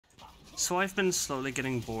So I've been slowly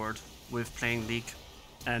getting bored with playing League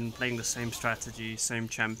and playing the same strategy, same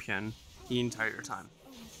champion the entire time.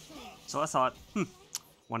 So I thought,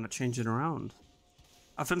 why not change it around?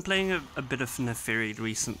 I've been playing a bit of Naafiri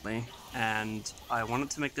recently, and I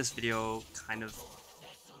wanted to make this video kind of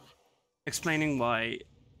explaining why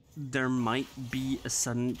there might be a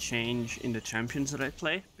sudden change in the champions that I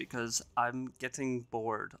play, because I'm getting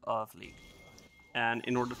bored of League. And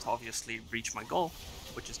in order to obviously reach my goal,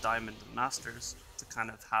 which is Diamond and Masters, to kind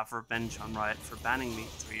of have revenge on Riot for banning me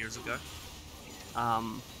 3 years ago,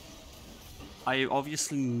 I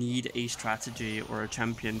obviously need a strategy or a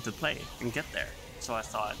champion to play and get there. So I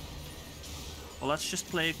thought, well, let's just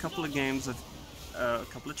play a couple of games of a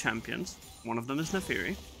couple of champions. One of them is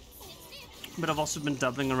Naafiri, but I've also been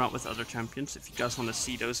doubling around with other champions. If you guys want to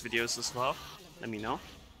see those videos as well, let me know.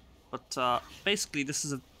 But basically, this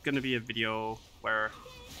is going to be a video where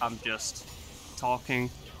I'm just talking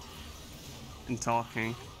and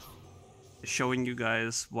talking, showing you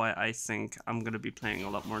guys why I think I'm going to be playing a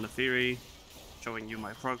lot more Naafiri, showing you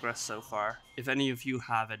my progress so far. If any of you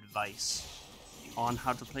have advice on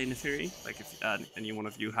how to play Naafiri, like if any one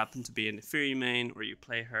of you happen to be a Naafiri main, or you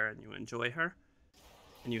play her and you enjoy her,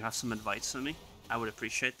 and you have some advice for me, I would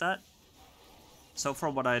appreciate that. So far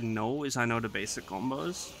what I know is I know the basic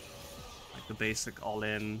combos, like the basic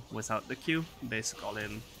all-in without the Q, basic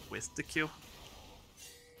all-in with the Q.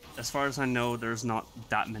 As far as I know, there's not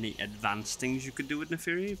that many advanced things you could do with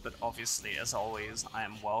Naafiri, but obviously, as always, I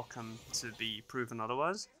am welcome to be proven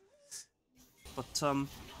otherwise. But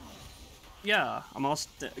yeah, I'm also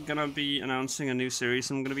gonna be announcing a new series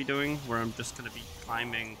I'm gonna be doing, where I'm just gonna be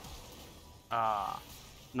climbing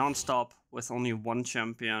non-stop with only one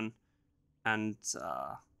champion, and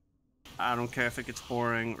I don't care if it gets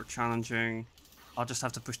boring or challenging, I'll just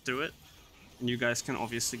have to push through it. And you guys can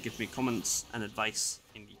obviously give me comments and advice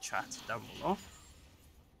in the chat down below.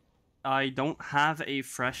 I don't have a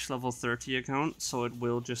fresh level 30 account, so it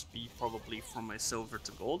will just be probably from my silver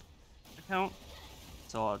to gold account.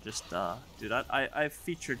 So I'll just do that. I've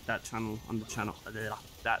featured that channel on the channel,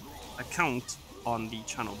 that account on the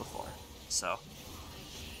channel before. So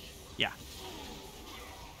yeah.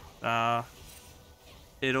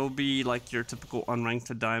 It'll be like your typical unranked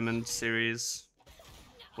to diamond series,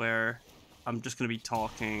 where I'm just gonna be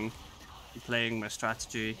talking, playing my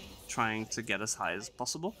strategy, trying to get as high as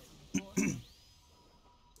possible.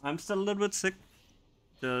 I'm still a little bit sick.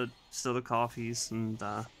 Still the coffees and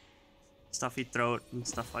stuffy throat and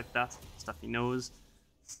stuff like that, stuffy nose.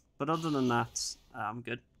 But other than that, I'm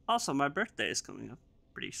good. Also, my birthday is coming up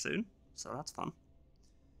pretty soon, so that's fun.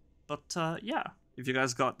 But yeah, if you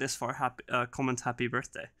guys got this far, happy comment happy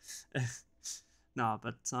birthday. No,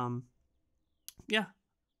 but yeah.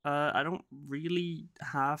 I don't really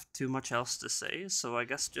have too much else to say, so I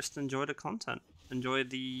guess just enjoy the content. Enjoy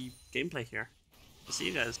the gameplay here. I'll see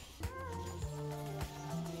you guys.